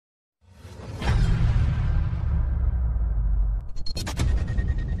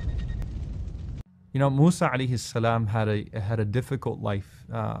You know, Musa alayhi salam had a difficult life.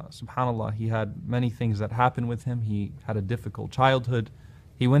 Subhanallah, he had many things that happened with him. He had a difficult childhood.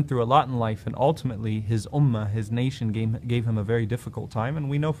 He went through a lot in life, and ultimately his ummah, his nation, gave him a very difficult time. And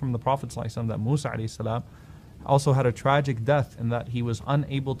we know from the Prophet ﷺ that Musa alayhi salam also had a tragic death in that he was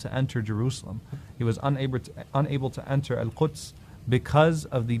unable to enter Jerusalem. He was unable to enter Al-Quds because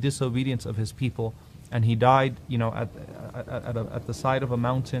of the disobedience of his people, and he died, you know, at the side of a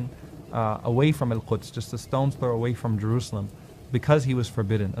mountain away from Al-Quds, just a stone's throw away from Jerusalem, because he was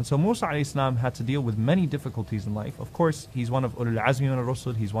forbidden. And so Musa alayhi salam had to deal with many difficulties in life. Of course, he's one of Ulul Azmi min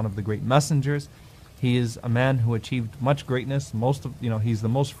al-Rusul. He's one of the great messengers. He is a man who achieved much greatness. He's the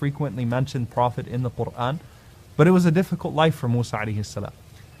most frequently mentioned prophet in the Quran. But it was a difficult life for Musa alayhi salam.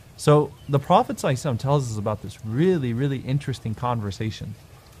 So the Prophet ﷺ tells us about this really, really interesting conversation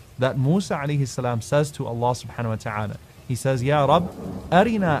that Musa alayhi salam says to Allah subhanahu wa ta'ala. He says, Ya Rabb,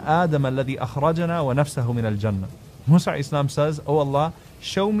 arina Adam alladhi akhrajana wa nafsahu min al-jannah. Musa alayhi salam says, Oh Allah,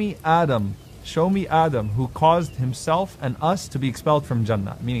 show me Adam who caused himself and us to be expelled from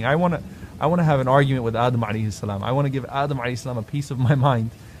Jannah. Meaning, I want to have an argument with Adam alayhi salam. I want to give Adam alayhi salam a piece of my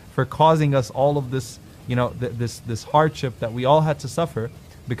mind for causing us all of this, you know, this hardship that we all had to suffer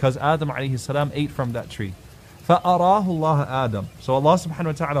because Adam alayhi salam ate from that tree. فَأَرَاهُ اللَّهُ Adam. So Allah subhanahu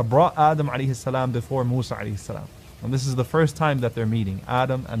wa ta'ala brought Adam alayhi salam before Musa alayhi salam. And this is the first time that they're meeting,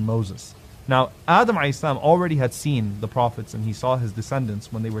 Adam and Moses. Now, Adam alayhi salam already had seen the prophets and he saw his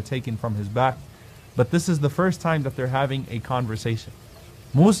descendants when they were taken from his back. But this is the first time that they're having a conversation.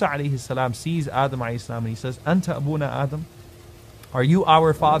 Musa alayhi salam sees Adam alayhi salam and he says, Anta abuna Adam? Are you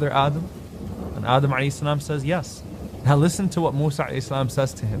our father Adam? And Adam alayhi salam says, yes. Now listen to what Musa alayhi salam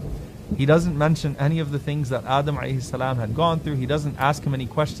says to him. He doesn't mention any of the things that Adam alayhi salam had gone through. He doesn't ask him any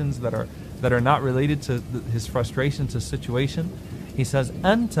questions that are not related to his frustration, to situation. He says,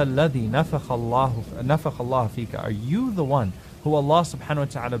 Anta alladhi nafakha Allah fika. Are you the one who Allah subhanahu wa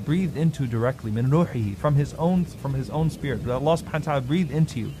ta'ala breathed into directly, min ruhihi, from his own spirit? That Allah subhanahu wa ta'ala breathed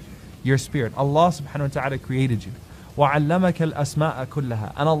into you, your spirit. Allah subhanahu wa ta'ala created you. وَعَلَّمَكَ الْأَسْمَاءَ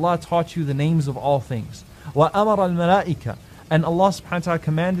كُلَّهَا. And Allah taught you the names of all things. وَأَمَرَ الْمَلَائِكَةَ. And Allah subhanahu wa ta'ala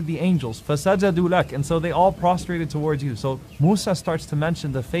commanded the angels, فَسَجَدُوا لَكَ. And so they all prostrated towards you. So Musa starts to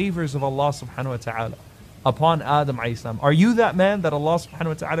mention the favors of Allah subhanahu wa ta'ala upon Adam alayhi salam. Are you that man that Allah subhanahu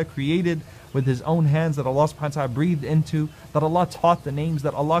wa ta'ala created with his own hands, that Allah subhanahu wa ta'ala breathed into, that Allah taught the names,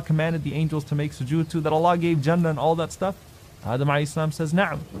 that Allah commanded the angels to make sujood to, that Allah gave Jannah and all that stuff? Adam alayhi salam says,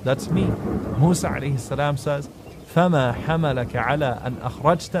 Na'am, that's me. Musa alayhi salam says, فَمَا حَمَلَكَ عَلَىٰ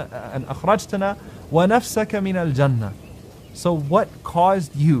أَنْ أَخْرَجْتَنَا وَنَفْسَكَ مِنَ الْجَنَّةِ. So what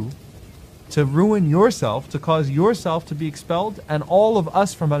caused you to ruin yourself, to cause yourself to be expelled, and all of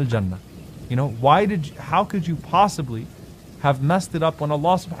us from Al-Jannah? You know, how could you possibly have messed it up when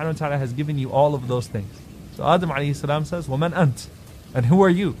Allah subhanahu wa ta'ala has given you all of those things? So Adam alayhi salam says, وَمَنْ أَنْتَ? And who are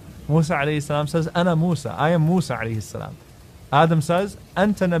you? Musa alayhi salam says, أَنَا Musa. I am Musa alayhi salam. Adam says,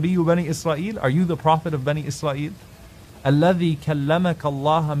 أَنْتَ نَبِيُّ بَنِي إِسْرَائِيل. Are you the prophet of Bani Israel? الَّذِي كَلَّمَكَ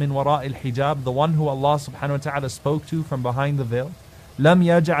اللَّهَ مِنْ وَرَاءِ الْحِجَابِ. The one who Allah subhanahu wa ta'ala spoke to from behind the veil. لَمْ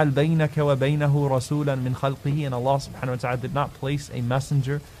يَجْعَلْ بَيْنَكَ وَبَيْنَهُ رَسُولًا مِنْ خَلْقِهِ. And Allah subhanahu wa ta'ala did not place a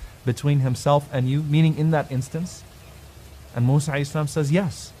messenger between himself and you, meaning in that instance. And Musa alayhi salam says,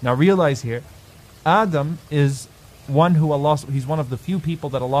 yes. Now realize here, Adam is one who he's one of the few people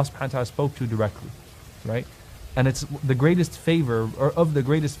that Allah subhanahu wa ta'ala spoke to directly, right? And it's the greatest favor, or of the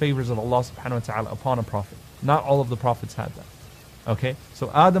greatest favors of Allah subhanahu wa ta'ala upon a prophet. Not all of the prophets had that. Okay?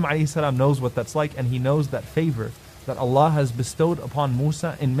 So Adam alayhi salam knows what that's like, and he knows that favor that Allah has bestowed upon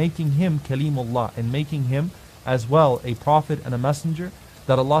Musa in making him Kalimullah, in making him as well a prophet and a messenger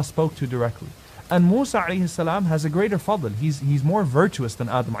that Allah spoke to directly. And Musa alayhi salam has a greater fadl. He's more virtuous than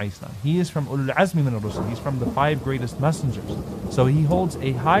Adam alayhi salam. He is from Ulul Azmi min al-Rusul. He's from the 5 greatest messengers. So he holds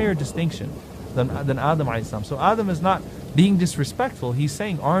a higher distinction than Adam alayhi salam. So Adam is not being disrespectful. He's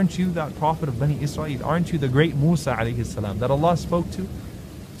saying, aren't you that prophet of Bani Israel? Aren't you the great Musa alayhi salam that Allah spoke to?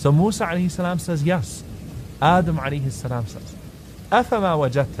 So Musa alayhi salam says, yes. Adam alayhi salam says, أَفَمَا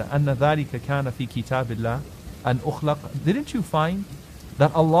وَجَدْتَ أَنَّ ذَلِكَ كَانَ فِي كِتَابِ اللَّهِ أَنْ أُخْلَقَ. Didn't you find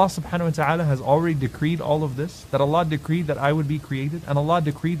that Allah subhanahu wa ta'ala has already decreed all of this? That Allah decreed that I would be created, and Allah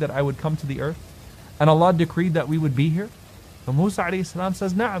decreed that I would come to the earth, and Allah decreed that we would be here? So Musa alayhi salam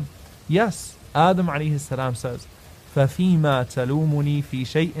says, na'am, yes. Adam alayhi salam says, فَفِيمَا تَلُومُنِي فِي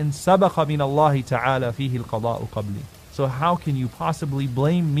شَيْءٍ سَبَقَ مِنَ اللَّهِ تَعَالَى فِيهِ الْقَضَاءُ قَبْلِي. So how can you possibly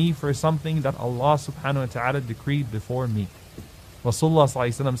blame me for something that Allah subhanahu wa ta'ala decreed before me? Rasulullah sallallahu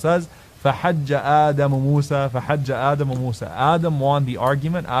alayhi wa sallam says, فَحَجَّ آدَمُ مُوسَى فَحَجَّ آدَمُ مُوسَى. Adam won the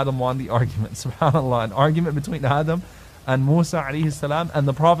argument, Adam won the argument. Subhanallah, an argument between Adam and Musa alayhi salam, and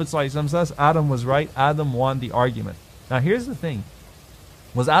the Prophet ﷺ says Adam was right, Adam won the argument. Now here's the thing.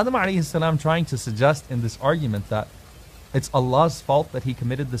 Was Adam alayhi salam trying to suggest in this argument that it's Allah's fault that he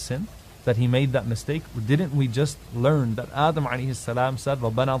committed the sin, that he made that mistake? Or didn't we just learn that Adam alayhi salam said,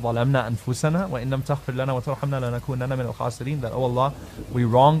 رَبَّنَا ظَلَمْنَا أَنفُسَنَا وَإِن لَمْ تَغْفِرْ لَنَا وَتَرْحَمْنَا لَنَكُونَنَّ مِنَ الْخَاسِرِينَ, that, oh Allah, we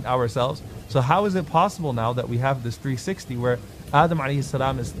wronged ourselves. So how is it possible now that we have this 360 where Adam alayhi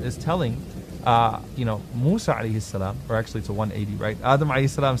salam is telling Musa alayhi salam, or actually it's a 180, right? Adam alayhi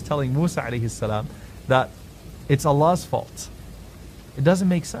salam is telling Musa alayhi salam that it's Allah's fault. It doesn't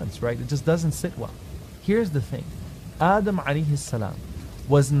make sense, right? It just doesn't sit well. Here's the thing. Adam alayhi salam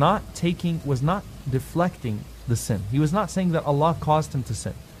was not deflecting the sin. He was not saying that Allah caused him to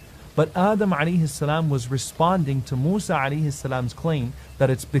sin. But Adam alayhi salam was responding to Musa alayhi salam's claim that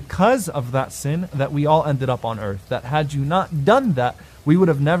it's because of that sin that we all ended up on earth. That had you not done that, we would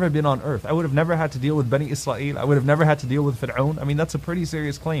have never been on earth. I would have never had to deal with Bani Israel. I would have never had to deal with Fir'aun. I mean, that's a pretty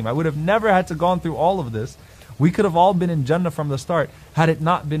serious claim. I would have never had to gone through all of this. We could have all been in Jannah from the start had it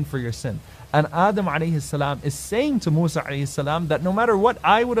not been for your sin. And Adam alayhi salam is saying to Musa alayhi salam that no matter what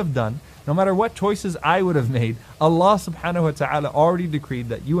I would have done, no matter what choices I would have made, Allah subhanahu wa ta'ala already decreed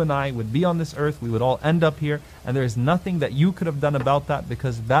that you and I would be on this earth, we would all end up here, and there is nothing that you could have done about that,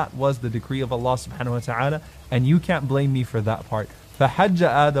 because that was the decree of Allah subhanahu wa ta'ala, and you can't blame me for that part. فَحَجَّ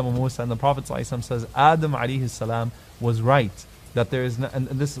آدَمُ مُوسَى, and the Prophet ﷺ says Adam alayhi salam was right, that there is no, and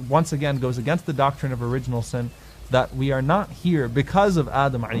this once again goes against the doctrine of original sin, that we are not here because of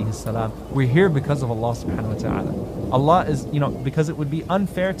Adam alayhi salam. We're here because of Allah subhanahu wa ta'ala. Allah is, because it would be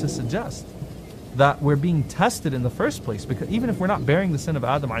unfair to suggest that we're being tested in the first place, because even if we're not bearing the sin of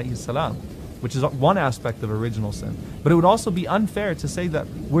Adam alayhi salam, which is one aspect of original sin, but it would also be unfair to say that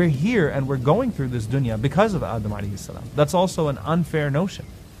we're here and we're going through this dunya because of Adam alayhi salam. That's also an unfair notion.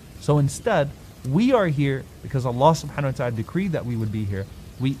 So instead, we are here because Allah subhanahu wa ta'ala decreed that we would be here.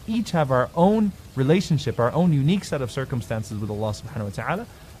 We each have our own relationship, our own unique set of circumstances with Allah subhanahu wa ta'ala.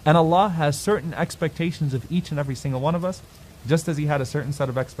 And Allah has certain expectations of each and every single one of us, just as He had a certain set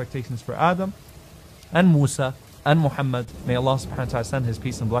of expectations for Adam and Musa and Muhammad. May Allah subhanahu wa ta'ala send His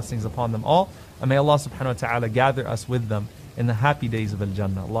peace and blessings upon them all. And may Allah subhanahu wa ta'ala gather us with them in the happy days of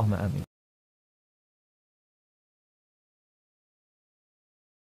Al-Jannah. Allahumma ameen.